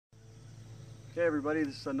Hey everybody,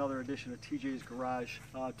 this is another edition of TJ's Garage.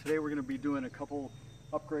 Today we're going to be doing a couple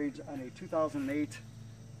upgrades on a 2008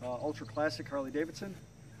 Ultra Classic Harley Davidson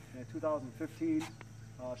and a 2015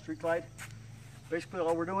 Street Glide. Basically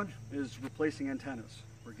all we're doing is replacing antennas.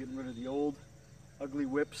 We're getting rid of the old ugly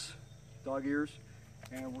whips, dog ears,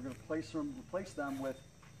 and we're going to replace them with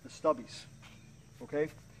the stubbies. Okay,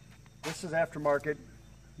 this is aftermarket.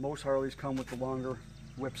 Most Harleys come with the longer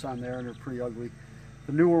whips on there and they're pretty ugly.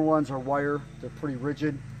 The newer ones are wire, they're pretty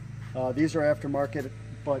rigid. These are aftermarket,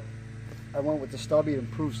 but I went with the stubby. It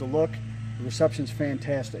improves the look. The reception's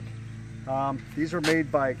fantastic. These are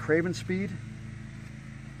made by CravenSpeed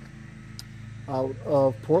out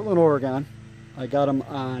of Portland, Oregon. I got them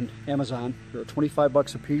on Amazon. They're 25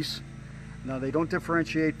 bucks a piece. Now they don't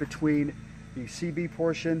differentiate between the CB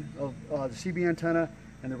portion of the CB antenna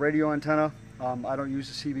and the radio antenna. I don't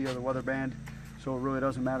use the CB or the weather band, so it really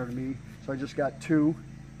doesn't matter to me. So I just got two.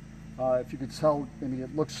 If you could tell, I mean,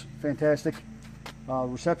 it looks fantastic.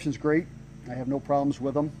 Reception's great. I have no problems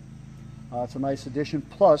with them. It's a nice addition.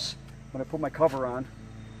 Plus, when I put my cover on,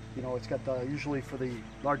 you know, it's got the, usually for the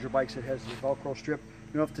larger bikes, it has the Velcro strip.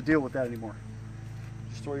 You don't have to deal with that anymore.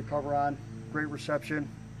 Just throw your cover on. Great reception,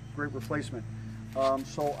 great replacement.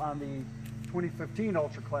 So on the 2015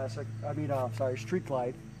 Ultra Classic, Street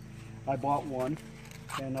Glide, I bought one.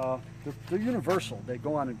 And they're universal. They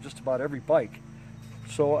go on just about every bike.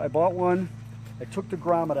 So I bought one. I took the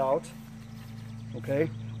grommet out. Okay,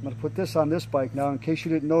 I'm going to put this on this bike now. In case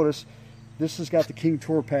you didn't notice, this has got the King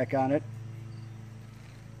Tour Pack on it.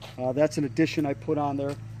 That's an addition I put on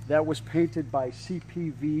there. That was painted by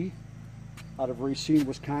CPV out of Racine,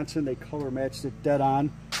 Wisconsin. They color matched it dead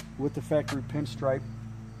on with the factory pinstripe.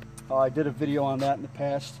 I did a video on that in the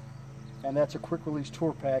past, and that's a quick release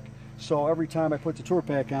tour pack. So every time I put the tour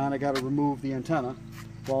pack on, I got to remove the antenna.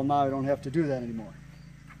 Well, now I don't have to do that anymore.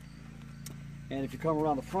 And if you come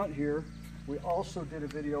around the front here, we also did a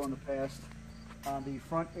video in the past on the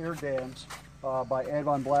front air dams by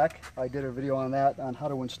Advon Black. I did a video on that, on how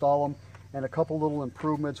to install them, and a couple little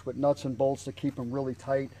improvements with nuts and bolts to keep them really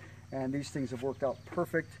tight. And these things have worked out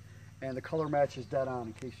perfect, and the color match is dead on,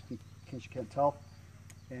 in case you can't tell.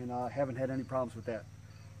 And I haven't had any problems with that.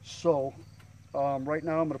 So right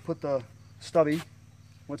now I'm going to put the stubby,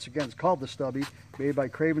 once again it's called the stubby, made by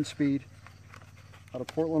CravenSpeed out of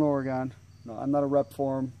Portland, Oregon. No, I'm not a rep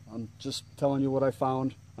for them. I'm just telling you what I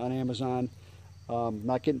found on Amazon.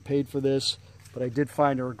 Not getting paid for this, but I did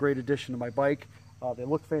find they're a great addition to my bike. They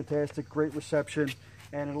look fantastic, great reception,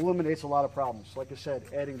 and it eliminates a lot of problems. Like I said,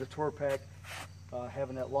 adding the tour pack,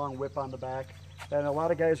 having that long whip on the back. And a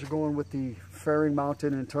lot of guys are going with the fairing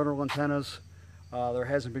mounted internal antennas. There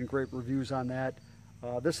hasn't been great reviews on that.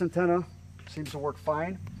 This antenna seems to work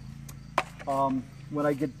fine. When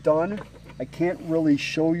I get done, I can't really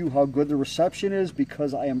show you how good the reception is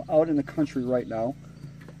because I am out in the country right now,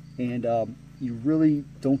 and you really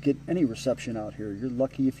don't get any reception out here. You're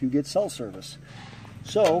lucky if you get cell service.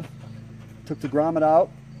 So, took the grommet out.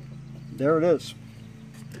 There it is.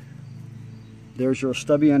 There's your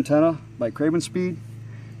stubby antenna by CravenSpeed.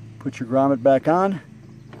 Put your grommet back on,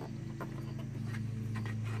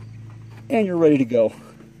 and you're ready to go.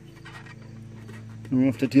 You don't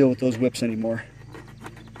have to deal with those whips anymore.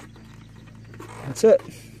 That's it.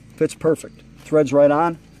 Fits perfect. Threads right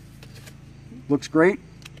on. Looks great.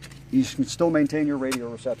 You can still maintain your radio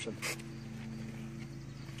reception.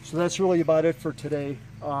 So that's really about it for today.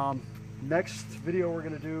 Next video we're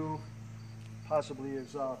going to do possibly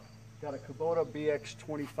is got a Kubota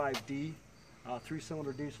BX25D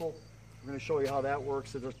 3-cylinder diesel. We're going to show you how that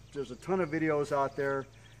works. There's a ton of videos out there.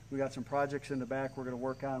 We got some projects in the back we're going to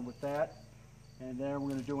work on with that. And then we're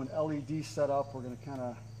going to do an LED setup. We're going to kind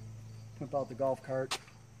of pimp out the golf cart.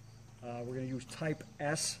 We're going to use Type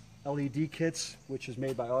S LED kits, which is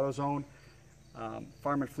made by AutoZone.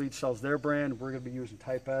 Farm and Fleet sells their brand. We're going to be using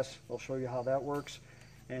Type S. I'll show you how that works.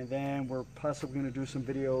 And then we're possibly going to do some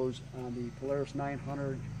videos on the Polaris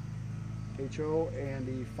 900 HO and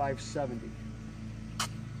the 570.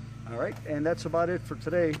 All right, and that's about it for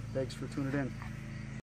today. Thanks for tuning in.